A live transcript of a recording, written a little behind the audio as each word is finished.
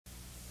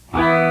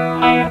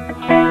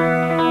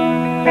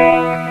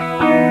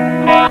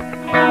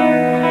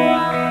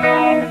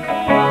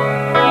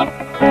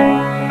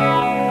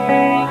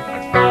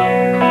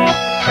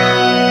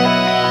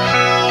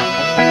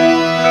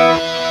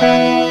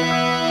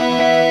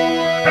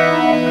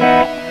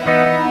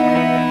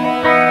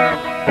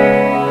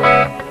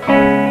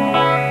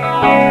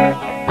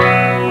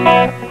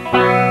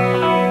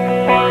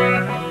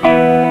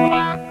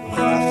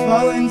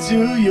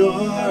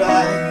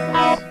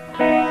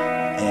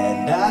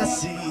and I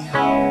see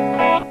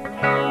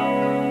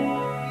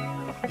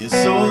your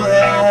soul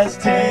has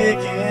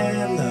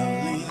taken the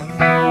lead.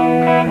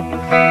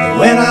 And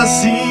when I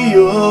see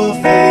your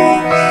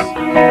face,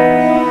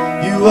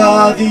 you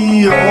are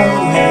the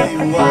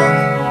only one.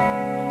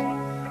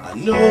 I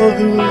know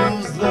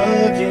who's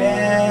looking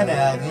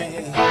at me.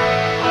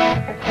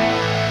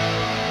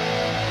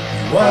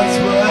 You once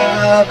were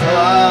a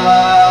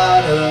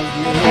part of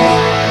me.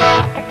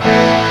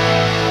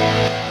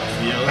 I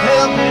feel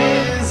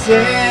helpless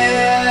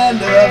and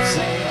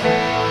obscene.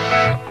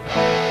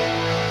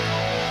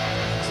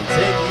 So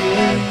take me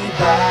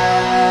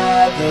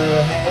by the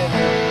hand,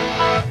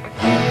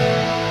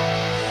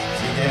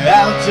 figure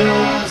out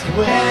just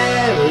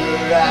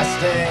where I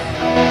stand.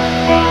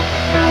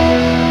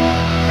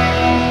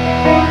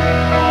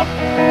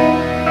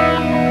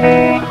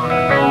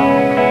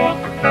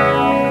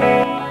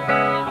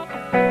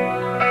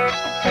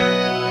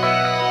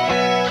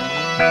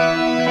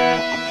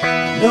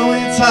 Know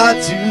it's hard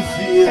to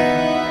feel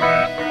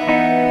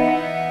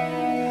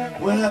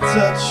when I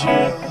touch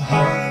your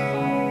heart.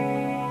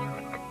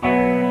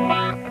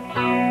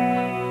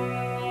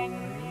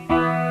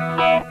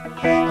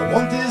 I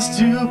want this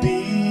to be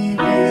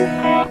real,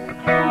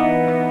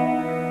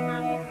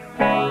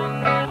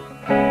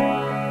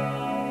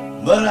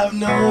 but I've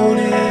known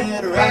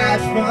it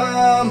right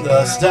from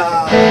the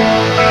start.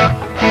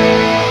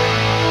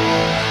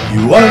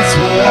 You once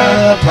were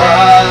a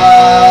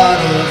part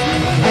of me.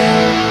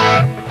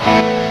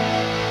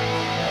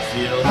 I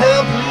feel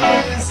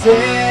helpless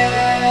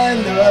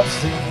and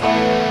obscene.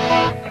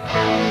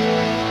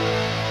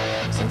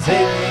 So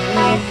take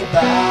me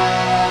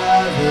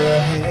by the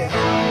hand,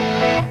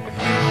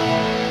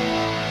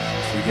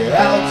 figure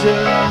out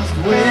just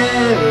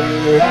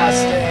where I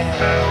stand.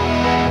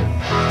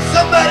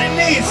 Somebody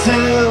needs to,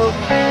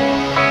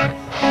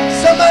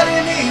 somebody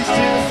needs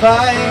to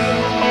find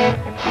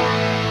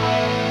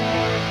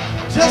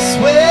just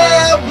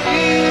where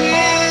we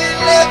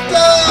left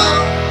off.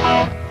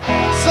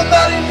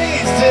 Somebody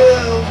needs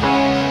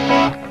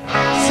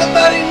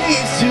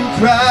to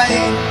cry.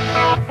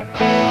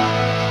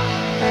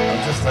 I'm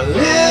just a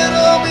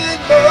little bit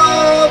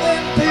more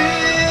than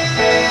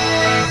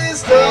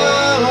pissed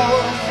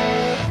off.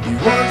 You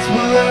once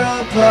were a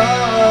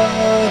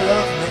part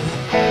of me.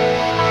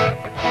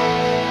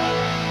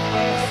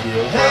 I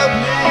feel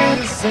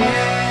helpless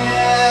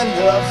and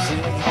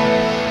obscene.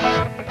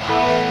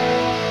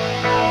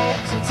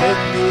 So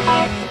take me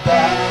by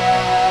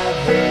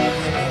the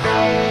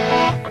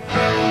hand,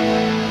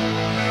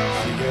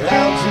 figure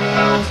out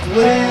just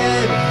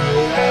where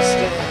I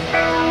stand.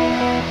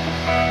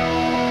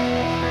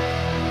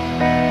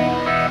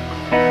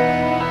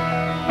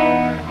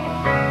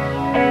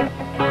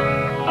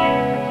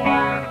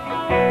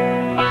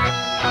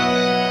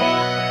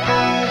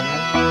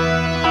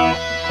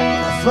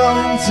 I fall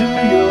into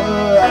your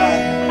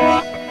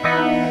eyes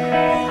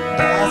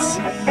and I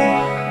see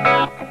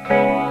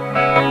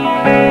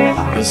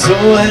your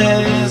soul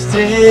has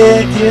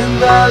taken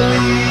the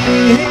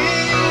lead.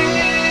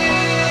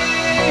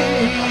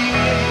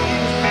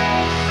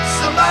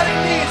 Somebody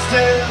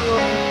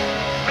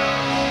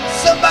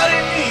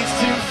needs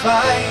to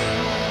find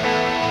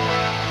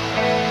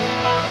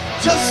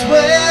just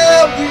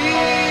where we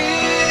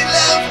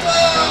left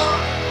off.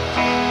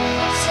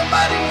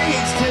 Somebody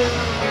needs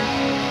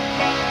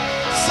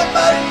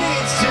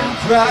to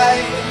cry.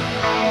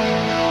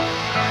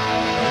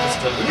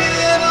 Just a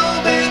little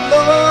bit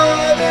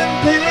more than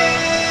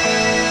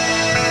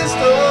pissed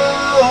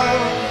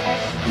off.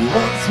 You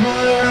once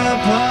were a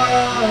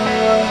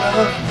part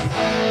of me.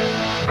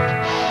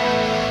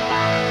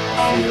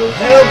 Feel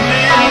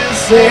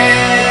helpless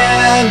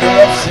and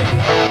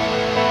obscene.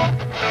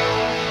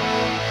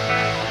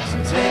 So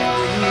take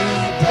me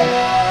by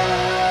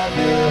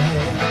the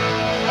hand,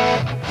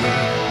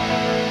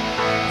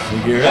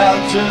 figure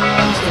out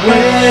just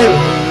where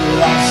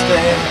I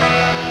stand.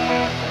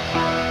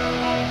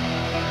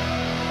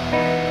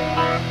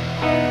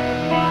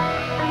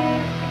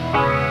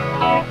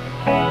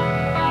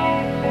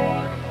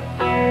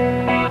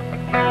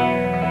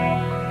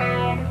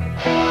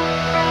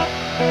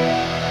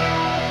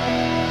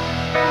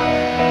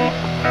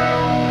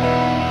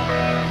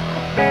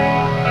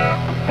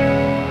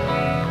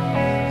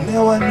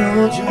 Now I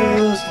know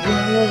just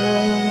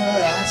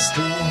where I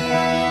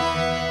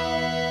stand.